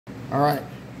All right,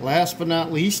 last but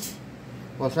not least,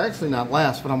 well, it's actually not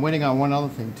last, but I'm waiting on one other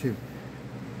thing too.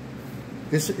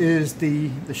 This is the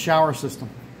shower system.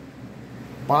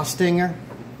 Bostinger.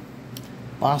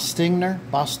 I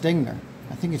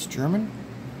think it's German.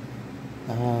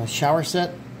 Shower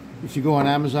set. If you go on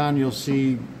Amazon, you'll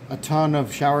see a ton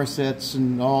of shower sets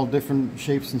in all different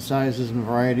shapes and sizes and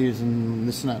varieties and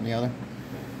this and that and the other.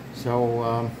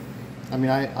 So, I mean,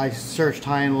 I searched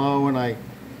high and low, and I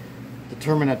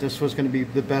determined that this was going to be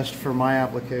the best for my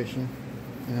application.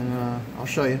 And I'll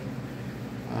show you.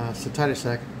 So tight a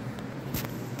sec.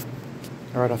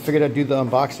 All right, I figured I'd do the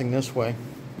unboxing this way.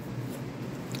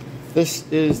 This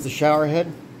is the shower head.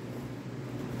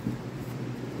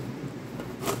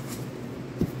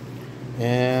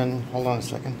 And hold on a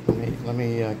second. Let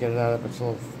me get it out of its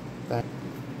little thing.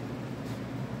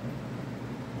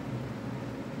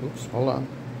 Oops, hold on.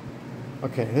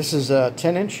 Okay, this is a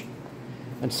 10-inch.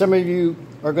 And some of you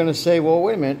are going to say, well,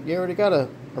 wait a minute, you already got a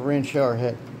rain shower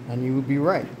head. And you would be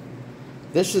right.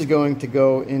 This is going to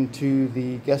go into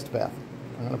the guest bath.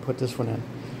 I'm going to put this one in.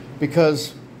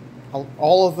 Because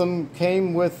all of them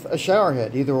came with a shower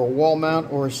head, either a wall mount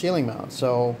or a ceiling mount.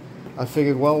 So I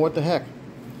figured, well, what the heck.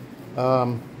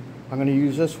 I'm going to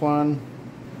use this one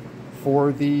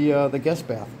for the guest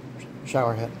bath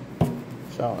shower head.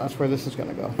 So that's where this is going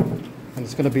to go. And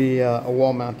it's going to be a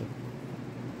wall mounted.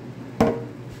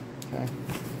 Okay.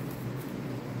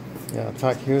 Yeah, in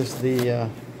fact, here's the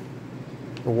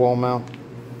wall mount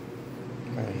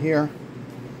right here.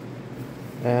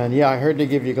 And yeah, I heard they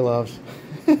give you gloves.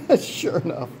 Sure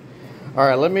enough. All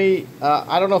right, let me,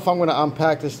 I don't know if I'm going to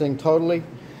unpack this thing totally.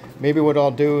 Maybe what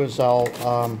I'll do is I'll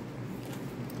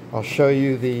show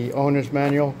you the owner's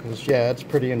manual, because yeah, it's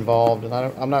pretty involved, and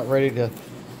I'm not ready to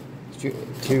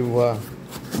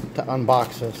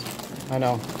unbox this. I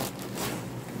know,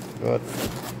 but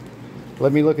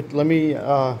let me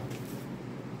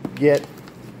get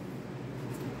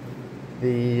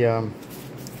the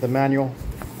manual,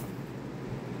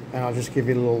 and I'll just give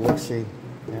you a little look-see,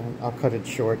 and I'll cut it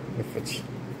short if it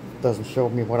doesn't show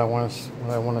me what I want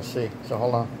to see. So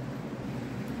hold on.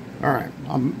 All right,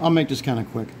 I'll make this kind of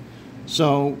quick.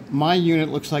 So my unit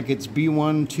looks like it's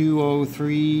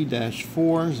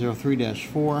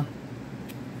B1203-4,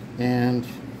 and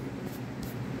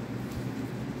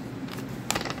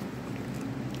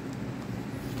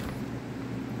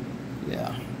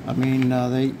yeah, I mean,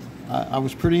 I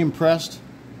was pretty impressed,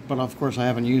 but of course I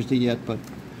haven't used it yet, but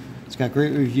it's got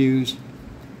great reviews.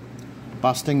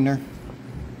 Bostinger.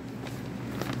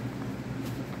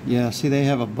 Yeah, see, they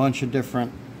have a bunch of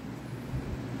different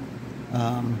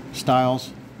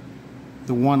styles.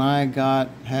 The one I got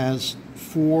has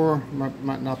 4,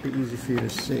 might not be easy for you to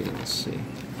see. Let's see.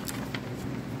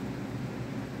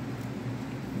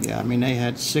 Yeah, I mean, they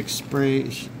had 6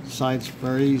 sprays, side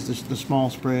sprays, the small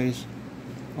sprays.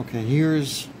 Okay,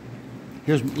 here's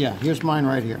mine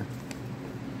right here.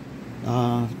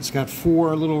 It's got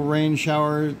 4 little rain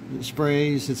shower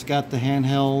sprays. It's got the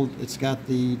handheld. It's got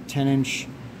the 10-inch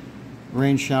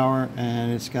rain shower,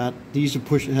 and it's got these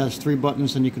are it has 3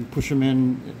 buttons, and you can push them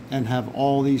in and have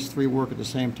all these 3 work at the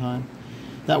same time.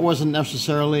 That wasn't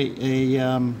necessarily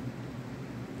a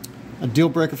deal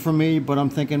breaker for me, but I'm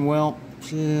thinking, well,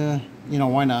 you know,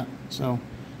 why not? So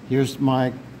here's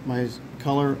my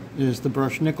color is the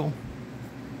brushed nickel.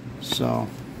 So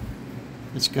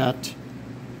it's got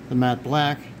the matte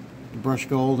black, the brushed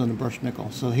gold, and the brushed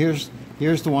nickel. So here's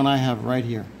the one I have right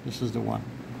here. This is the one.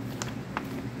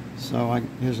 So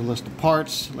here's a list of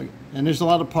parts, and there's a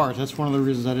lot of parts. That's one of the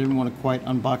reasons I didn't want to quite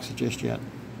unbox it just yet,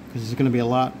 because it's going to be a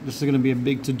lot. This is going to be a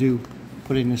big to-do,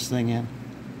 putting this thing in.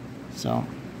 So,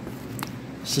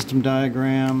 system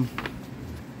diagram,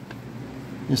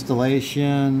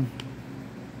 installation,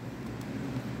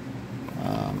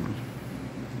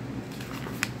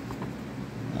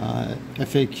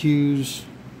 FAQs,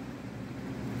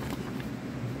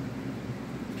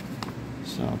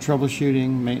 so troubleshooting,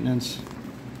 maintenance.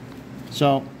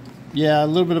 So, yeah, a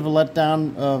little bit of a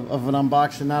letdown of an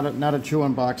unboxing, not a true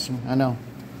unboxing, I know.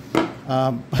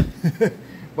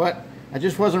 But I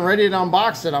just wasn't ready to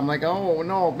unbox it. I'm like, oh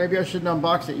no, maybe I shouldn't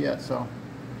unbox it yet. So,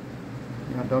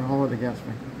 you know, don't hold it against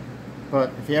me.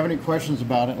 But if you have any questions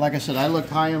about it, like I said, I looked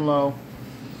high and low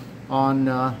on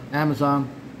Amazon,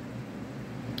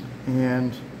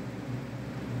 and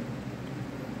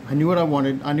I knew what I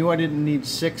wanted. I knew I didn't need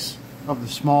 6 of the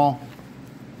small.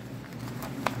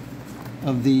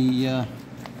 Of the, where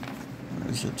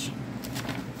is it?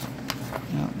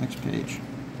 No, next page.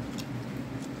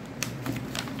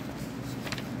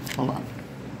 Hold on.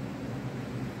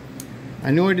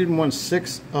 I knew I didn't want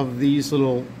 6 of these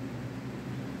little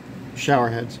shower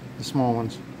heads, the small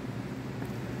ones.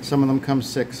 Some of them come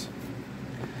 6,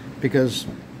 because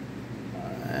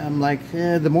I'm like,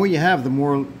 the more you have, the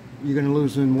more you're going to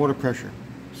lose in water pressure.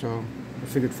 So I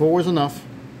figured 4 was enough.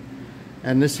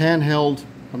 And this handheld,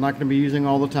 I'm not going to be using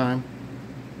all the time.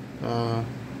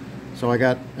 So I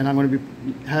got, and I'm going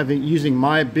to be using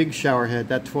my big shower head,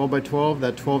 that 12 by 12,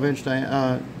 that 12-inch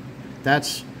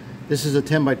this is a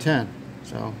 10 by 10.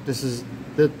 So this is,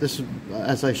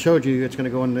 as I showed you, it's going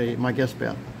to go in my guest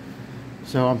bath.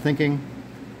 So I'm thinking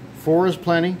 4 is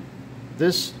plenty.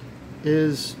 This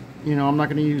is, you know, I'm not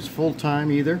going to use full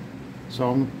time either.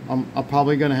 So I'm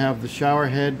probably going to have the shower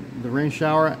head, the rain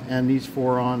shower, and these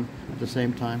 4 on at the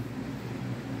same time.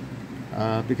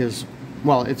 Because,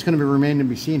 well, it's going to remain to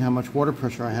be seen how much water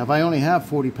pressure I have. I only have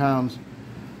 40 pounds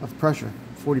of pressure,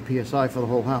 40 psi for the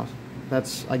whole house.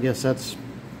 That's, I guess that's,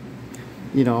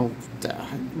 you know,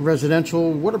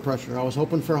 residential water pressure. I was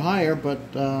hoping for higher, but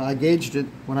I gauged it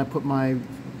when I put my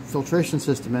filtration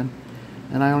system in,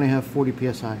 and I only have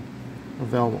 40 psi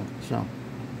available. So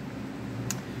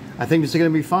I think this is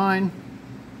going to be fine.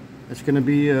 It's going to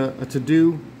be a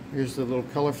to-do. Here's the little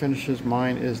color finishes.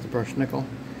 Mine is the brushed nickel.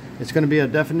 It's going to be a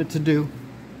definite to-do,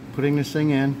 putting this thing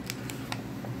in.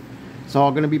 It's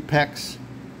all going to be PEX,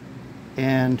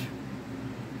 and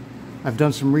I've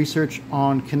done some research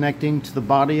on connecting to the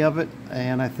body of it,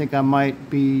 and I think I might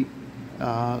be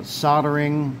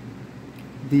soldering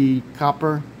the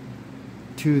copper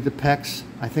to the PEX.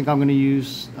 I think I'm going to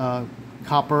use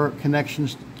copper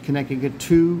connections, connecting it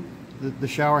to the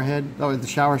shower head, or the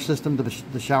shower system, to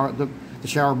the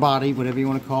shower body, whatever you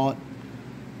want to call it.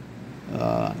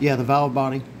 Yeah, the valve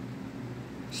body.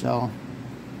 So,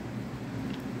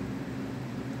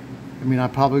 I mean, I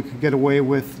probably could get away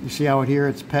with, you see how here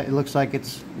it looks like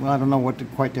it's, well, I don't know what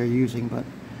quite they're using, but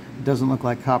it doesn't look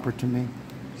like copper to me.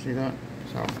 See that?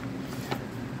 So,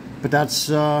 but that's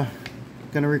going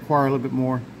to require a little bit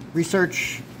more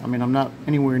research. I mean, I'm not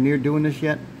anywhere near doing this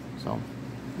yet, so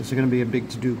this is going to be a big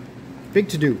to-do. Big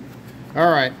to-do.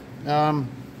 All right.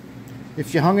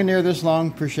 If you hung in there this long,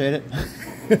 appreciate it.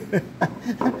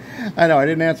 I know I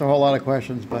didn't answer a whole lot of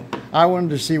questions, but I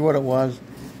wanted to see what it was,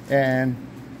 and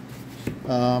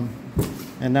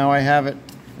now I have it.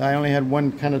 I only had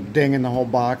one kind of ding in the whole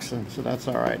box, and so that's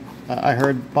all right. I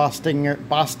heard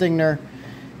Bostinger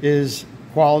is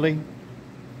quality,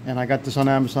 and I got this on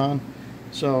Amazon.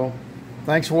 So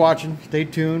thanks for watching. Stay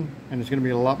tuned, and there's going to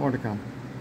be a lot more to come.